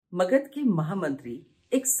मगध के महामंत्री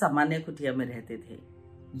एक सामान्य कुटिया में रहते थे।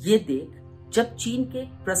 ये देख जब चीन के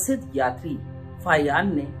प्रसिद्ध यात्री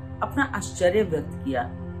फायान ने अपना आश्चर्य व्यक्त किया,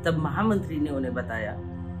 तब महामंत्री ने उन्हें बताया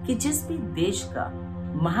कि जिस भी देश का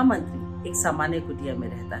महामंत्री एक सामान्य कुटिया में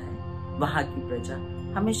रहता है, वहाँ की प्रजा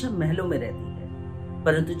हमेशा महलों में रहती है,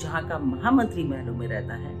 परंतु जहाँ का महामंत्री महलों में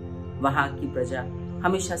रहता है, वहाँ की प्रजा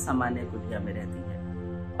हमेशा सामान्य कुटिया में रहती है।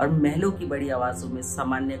 और महलों की बड़ी आवाजों में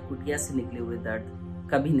सामान्य कुटिया से निकले हुए दर्द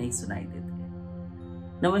कभी नहीं सुनाई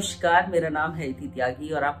देते। नमस्कार, मेरा नाम है इति त्यागी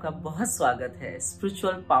और आपका बहुत स्वागत है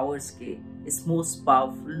स्पिरिचुअल पावर्स के इस मोस्ट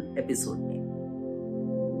पावरफुल एपिसोड में।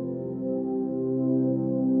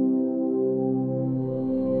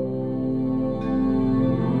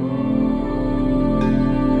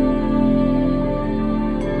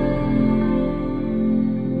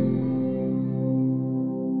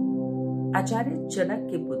 आचार्य चनक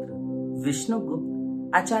के पुत्र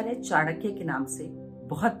विष्णुगुप्त आचार्य चाणक्य के नाम से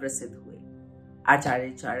बहुत प्रसिद्ध हुए। आचार्य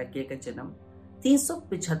चाणक्य का जन्म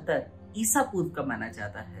 375 ईसा पूर्व का माना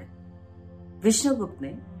जाता है। विष्णुगुप्त ने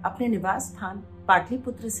अपने निवास स्थान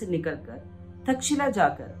पाटलिपुत्र से निकलकर तक्षशिला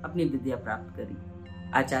जाकर अपनी विद्या प्राप्त करी।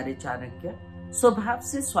 आचार्य चाणक्य स्वभाव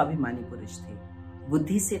से स्वाभिमानी पुरुष थे,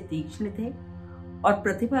 बुद्धि से तीक्ष्ण थे और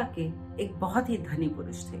प्रतिभा के एक बहुत ही धनी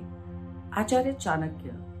पुरुष थे। आचार्य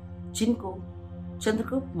चाणक्य, जिनको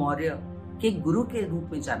चंद्रगुप्त मौर्य के गुरु के रूप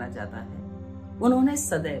में जाना जाता है, उन्होंने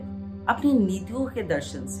सदैव अपनी नीतियों के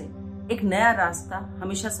दर्शन से एक नया रास्ता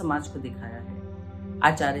हमेशा समाज को दिखाया है।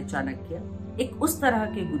 आचार्य चाणक्य एक उस तरह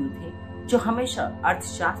के गुरु थे जो हमेशा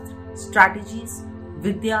अर्थशास्त्र, स्ट्रैटेजीज,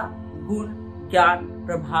 विद्या, गुण, ज्ञान,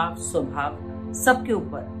 प्रभाव, स्वभाव सबके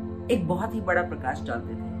ऊपर एक बहुत ही बड़ा प्रकाश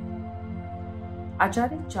डालते थे।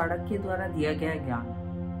 आचार्य चाणक्य द्वारा दिया गया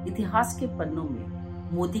ज्ञान इतिहास के पन्नों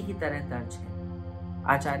में मोती की तरह दर्ज है।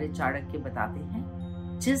 आचार्य चाणक्य बताते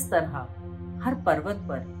हैं, जिस तरह हर पर्वत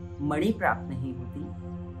पर मणि प्राप्त नहीं होती,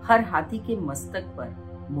 हर हाथी के मस्तक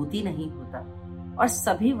पर मोती नहीं होता और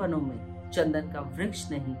सभी वनों में चंदन का वृक्ष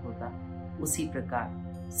नहीं होता, उसी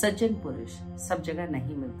प्रकार सज्जन पुरुष सब जगह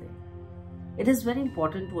नहीं मिलते। It is very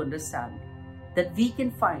important to understand that we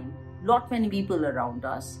can find lot many people around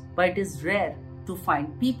us, but it is rare to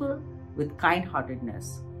find people with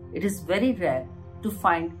kind-heartedness. It is very rare to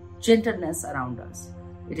find gentleness around us.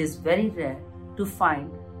 It is very rare to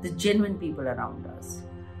find the genuine people around us.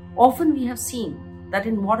 Often we have seen that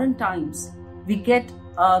in modern times we get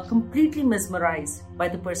completely mesmerized by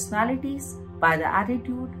the personalities, by the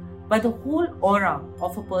attitude, by the whole aura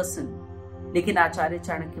of a person. लेकिन आचार्य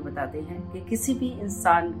चाणक्य बताते हैं कि किसी भी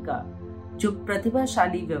इंसान का जो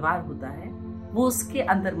प्रतिभाशाली व्यवहार होता है, वो उसके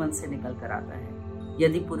अंतर मन से निकल कर आता है।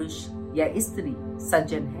 यदि पुरुष या स्त्री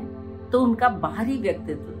सज्जन है तो उनका बाहरी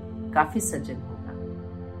व्यक्तित्व काफी सज्जन होगा।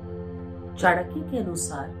 चाणक्य के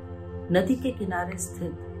अनुसार नदी के किनारे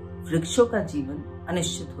स्थित वृक्षों का जीवन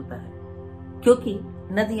अनिश्चित होता है, क्योंकि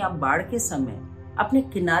नदियां बाढ़ के समय अपने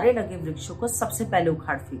किनारे लगे वृक्षों को सबसे पहले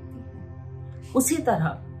उखाड़ फेंकती हैं। उसी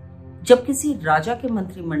तरह जब किसी राजा के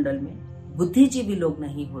मंत्रिमंडल में बुद्धिजीवी लोग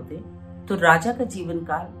नहीं होते तो राजा का जीवन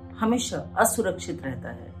काल हमेशा असुरक्षित रहता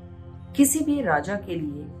है। किसी भी राजा के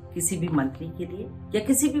लिए, किसी भी मंत्री के लिए या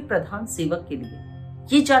किसी भी प्रधान सेवक के लिए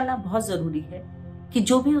ये जानना बहुत जरूरी है कि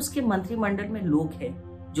जो भी उसके मंत्रिमंडल में लोग हैं,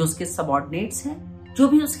 जो उसके सबऑर्डिनेट्स हैं, जो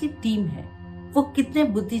भी उसकी टीम है, वो कितने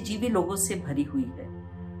बुद्धिजीवी लोगों से भरी हुई है।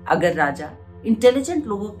 अगर राजा इंटेलिजेंट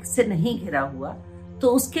लोगों से नहीं घिरा हुआ तो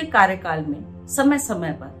उसके कार्यकाल में समय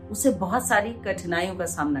समय पर उसे बहुत सारी कठिनाइयों का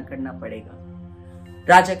सामना करना पड़ेगा।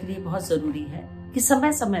 राजा के लिए बहुत जरूरी है कि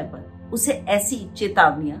समय समय पर उसे ऐसी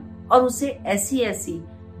चेतावनियां और उसे ऐसी ऐसी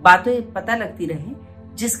बातें पता लगती रहे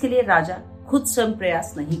जिसके लिए राजा खुद स्वयं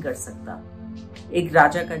प्रयास नहीं कर सकता। एक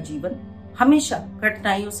राजा का जीवन हमेशा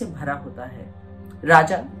कठिनाइयों से भरा होता है।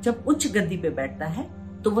 राजा जब उच्च गद्दी पे बैठता है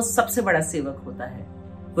तो वो सबसे बड़ा सेवक होता है,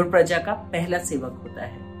 वो प्रजा का पहला सेवक होता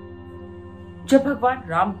है। जब भगवान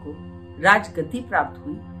राम को राजगद्दी प्राप्त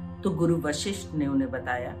हुई तो गुरु वशिष्ठ ने उन्हें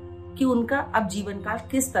बताया कि उनका अब जीवन काल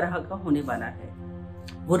किस तरह का होने वाला है।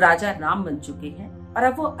 वो राजा राम बन चुके हैं और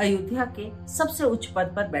अब वो अयोध्या के सबसे उच्च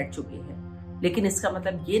पद पर बैठ चुके हैं, लेकिन इसका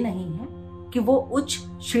मतलब ये नहीं है कि वो उच्च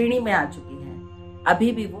श्रेणी में आ चुके हैं।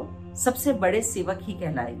 अभी भी वो सबसे बड़े सेवक ही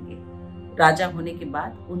कहलाएंगे। राजा होने के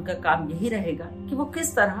बाद उनका काम यही रहेगा कि वो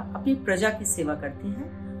किस तरह अपनी प्रजा की सेवा करते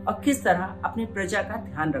हैं और किस तरह अपनी प्रजा का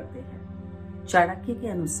ध्यान रखते हैं। चाणक्य के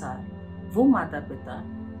अनुसार वो माता पिता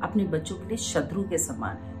अपने बच्चों के लिए शत्रु के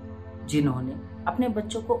समान है, जिन्होंने अपने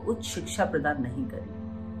बच्चों को उच्च शिक्षा प्रदान नहीं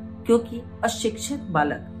करी, क्योंकि अशिक्षित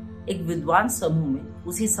बालक एक विद्वान समूह में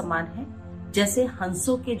उसी समान है जैसे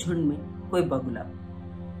हंसों के झुंड में कोई बगुला।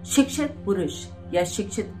 शिक्षित पुरुष या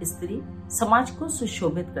शिक्षित स्त्री समाज को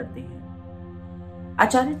सुशोभित करते हैं।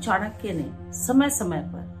 आचार्य चाणक्य ने समय समय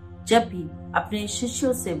पर जब भी अपने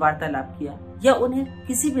शिष्यों से वार्तालाप किया या उन्हें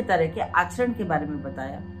किसी भी तरह के आचरण के बारे में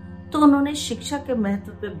बताया तो उन्होंने शिक्षा के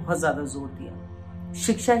महत्व पे बहुत ज्यादा जोर दिया।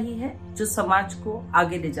 शिक्षा ही है जो समाज को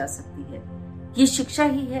आगे ले जा सकती है। ये शिक्षा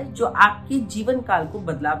ही है जो आपके जीवन काल को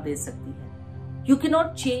बदलाव दे सकती है। You can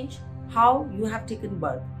not change how you have taken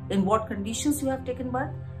birth, in what conditions you have taken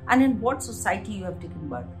birth and in what society you have taken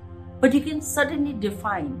birth, but you can suddenly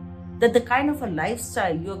define that the kind of a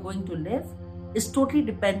lifestyle you are going to live is totally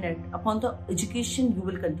dependent upon the education you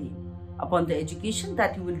will contain, upon the education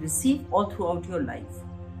that you will receive all throughout your life.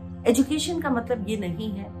 Education का मतलब ये नहीं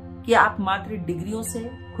है कि आप मात्र डिग्रियों से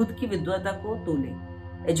खुद की विद्वता को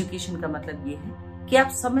तोलें। Education का मतलब ये है कि आप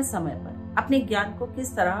समय समय पर अपने ज्ञान को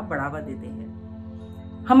किस तरह बढ़ावा देते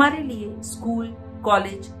हैं। हमारे लिए स्कूल,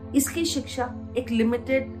 कॉलेज, इसकी शिक्षा एक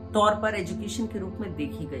लिमिटेड तौर पर एजुकेशन के रूप में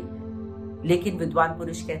देखी गई है, लेकिन विद्वान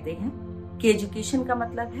पुरुष कहते हैं कि एजुकेशन का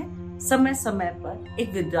मतलब है समय समय पर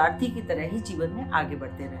एक विद्यार्थी की तरह ही जीवन में आगे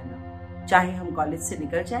बढ़ते रहना। चाहे हम कॉलेज से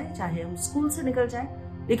निकल जाएं, चाहे हम स्कूल से निकल जाएं,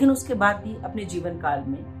 लेकिन उसके बाद भी अपने जीवन काल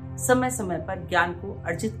में समय समय पर ज्ञान को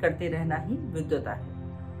अर्जित करते रहना ही विद्वता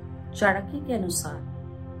है। चाणक्य के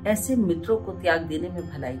अनुसार ऐसे मित्रों को त्याग देने में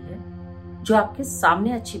भलाई है जो आपके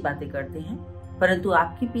सामने अच्छी बातें करते हैं परंतु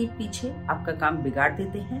आपकी पीठ पीछे आपका काम बिगाड़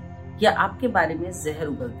देते हैं या आपके बारे में जहर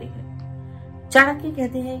उगलते हैं। चाणक्य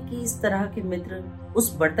कहते हैं कि इस तरह के मित्र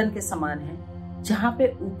उस बर्तन के समान हैं जहां पे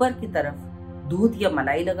ऊपर की तरफ दूध या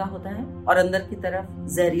मलाई लगा होता है और अंदर की तरफ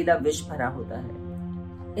जहरीला विष भरा होता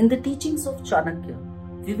है। In the teachings of Chanakya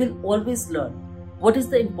we will always learn what is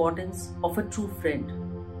the importance of a true friend,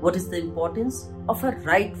 what is the importance of a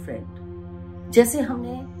right friend. जैसे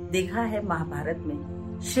हमने देखा है महाभारत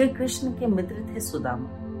में श्री कृष्ण के मित्र थे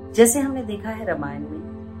सुदामा, जैसे हमने देखा है रामायण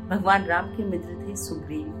में भगवान राम के मित्र थे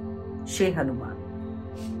सुग्रीव, श्री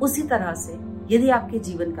हनुमान। उसी तरह से यदि आपके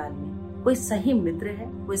जीवन काल में कोई सही मित्र है,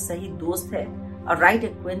 कोई सही दोस्त है, a right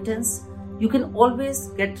acquaintance, you can always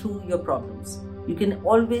get through your problems. You can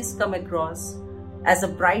always come across as a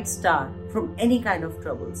bright star from any kind of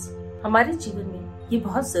troubles. हमारे जीवन में ये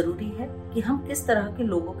बहुत जरूरी है कि हम किस तरह के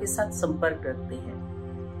लोगों के साथ संपर्क रखते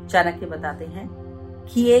हैं। चाणक्य बताते हैं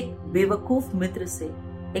कि एक बेवकूफ मित्र से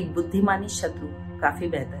एक बुद्धिमानी शत्रु काफी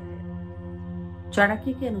बेहतर है।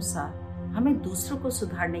 चाणक्य के अनुसार हमें दूसरों को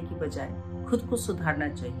सुधारने की बजाय खुद को सुधारना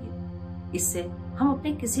चाहिए। इससे हम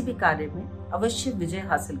अपने किसी भी कार्य में अवश्य विजय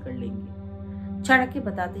हासिल कर लेंगे। चाणक्य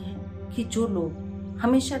बताते हैं कि जो लोग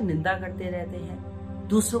हमेशा निंदा करते रहते हैं,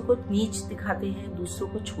 दूसरों को नीच दिखाते हैं, दूसरों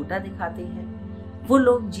को छोटा दिखाते हैं, वो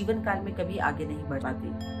लोग जीवन काल में कभी आगे नहीं बढ़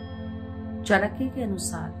पाते। चाणक्य के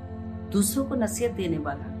अनुसार दूसरों को नसीहत देने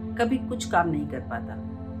वाला कभी कुछ काम नहीं कर पाता,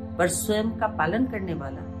 पर स्वयं का पालन करने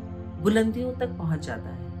वाला बुलंदियों तक पहुंच जाता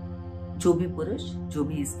है। जो भी पुरुष, जो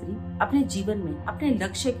भी स्त्री अपने जीवन में अपने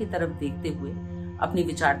लक्ष्य की तरफ देखते हुए अपनी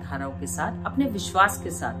विचारधाराओं के साथ, अपने विश्वास के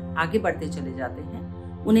साथ आगे बढ़ते चले जाते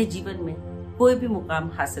हैं, उन्हें जीवन में कोई भी मुकाम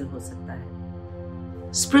हासिल हो सकता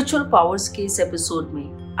है। स्पिरिचुअल पावर्स के इस एपिसोड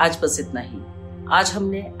में आज बस इतना ही। आज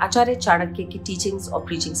हमने आचार्य चाणक्य की टीचिंग्स और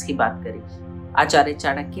प्रीचिंग्स की बात करी। आचार्य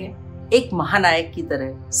चाणक्य एक महानायक की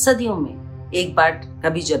तरह सदियों में एक बार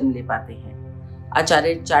कभी जन्म ले पाते हैं।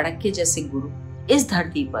 आचार्य चाणक्य जैसे गुरु इस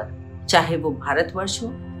धरती पर, चाहे वो भारतवर्ष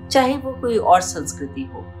हो, चाहे वो कोई और संस्कृति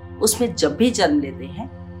हो, उसमें जब भी जन्म लेते हैं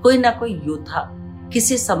कोई ना कोई योद्धा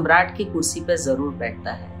किसी सम्राट की कुर्सी पर जरूर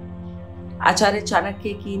बैठता है। आचार्य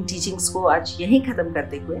चाणक्य की इन टीचिंग्स को आज यहीं खत्म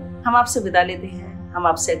करते हुए हम आपसे विदा लेते हैं। हम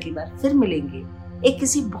आपसे अगली बार फिर मिलेंगे एक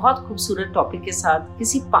किसी बहुत खूबसूरत टॉपिक के साथ,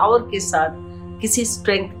 किसी पावर के साथ, किसी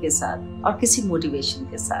स्ट्रेंथ के साथ और किसी मोटिवेशन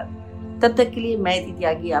के साथ। तब तक के लिए मैं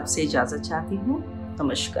त्यागी आपसे इजाजत चाहती हूँ।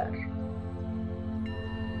 नमस्कार।